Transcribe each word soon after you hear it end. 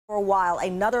For a while,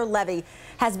 another levee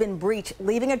has been breached,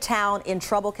 leaving a town in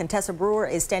trouble. Contessa Brewer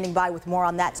is standing by with more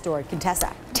on that story.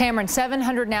 Contessa. Cameron,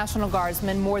 700 National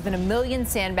Guardsmen, more than 1 million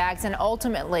sandbags, and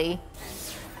ultimately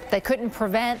they couldn't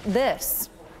prevent this.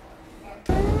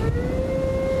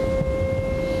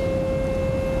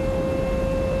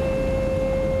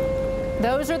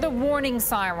 Those are the warning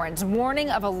sirens, warning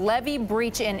of a levee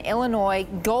breach in Illinois.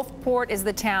 Gulp Port is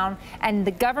the town, and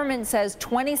the government says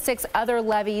 26 other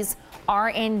levees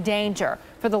are in danger.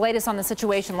 For the latest on the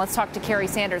situation, let's talk to Kerry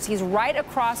Sanders. He's right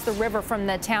across the river from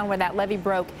the town where that levee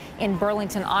broke in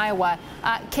Burlington, Iowa.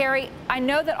 Kerry, I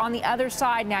know that on the other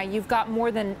side now you've got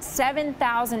more than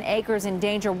 7,000 acres in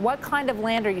danger. What kind of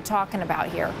land are you talking about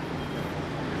here?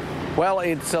 Well,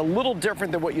 it's a little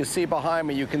different than what you see behind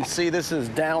me. You can see this is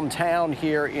downtown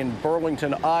here in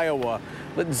Burlington, Iowa.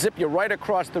 Let's zip you right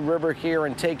across the river here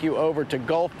and take you over to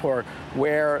Gulp Port,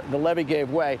 where the levee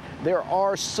gave way. There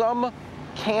are some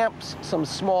camps, some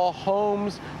small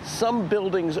homes, some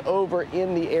buildings over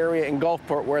in the area in Gulp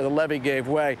Port where the levee gave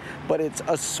way, but it's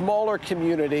a smaller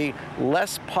community,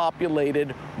 less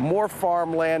populated, more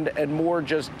farmland, and more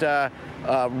just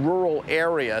rural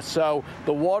area. So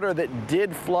the water that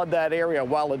did flood that area,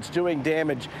 while it's doing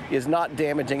damage, is not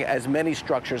damaging as many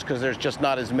structures because there's just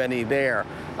not as many there.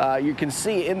 You can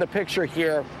see in the picture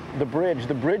here the bridge.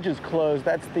 The bridge is closed.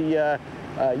 That's the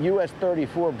US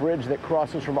 34 bridge that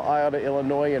crosses from Iowa to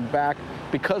Illinois and back.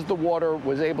 Because the water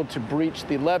was able to breach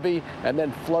the levee and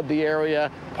then flood the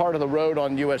area, part of the road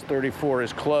on US 34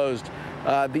 is closed.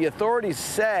 The authorities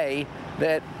say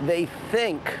that they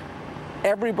think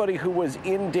everybody who was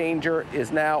in danger is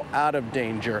now out of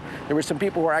danger. There were some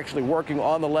people who were actually working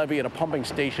on the levee at a pumping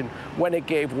station when it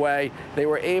gave way. They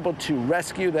were able to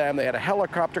rescue them. They had a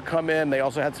helicopter come in. They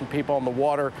also had some people on the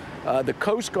water. The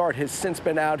Coast Guard has since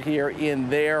been out here in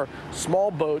their small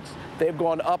boats. They've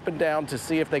gone up and down to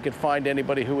see if they could find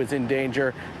anybody who was in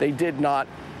danger. They did not.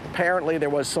 Apparently, there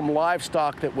was some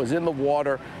livestock that was in the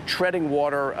water, treading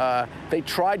water. They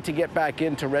tried to get back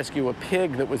in to rescue a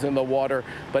pig that was in the water,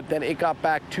 but then it got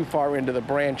back too far into the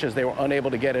branches. They were unable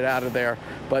to get it out of there,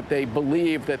 but they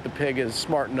believe that the pig is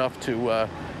smart enough to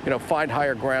find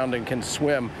higher ground and can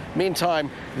swim.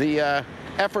 Meantime, the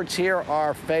efforts here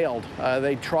are failed.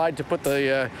 They tried to put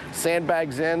the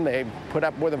sandbags in. They put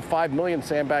up more than 5 million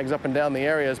sandbags up and down the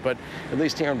areas, but at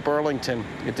least here in Burlington,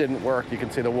 it didn't work. You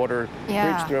can see the water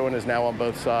breached through and is now on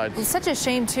both sides. It's such a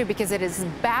shame, too, because it is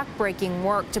backbreaking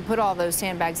work to put all those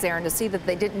sandbags there, and to see that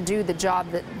they didn't do the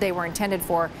job that they were intended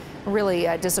for, really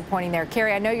disappointing there.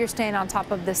 Kerry, I know you're staying on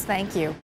top of this. Thank you.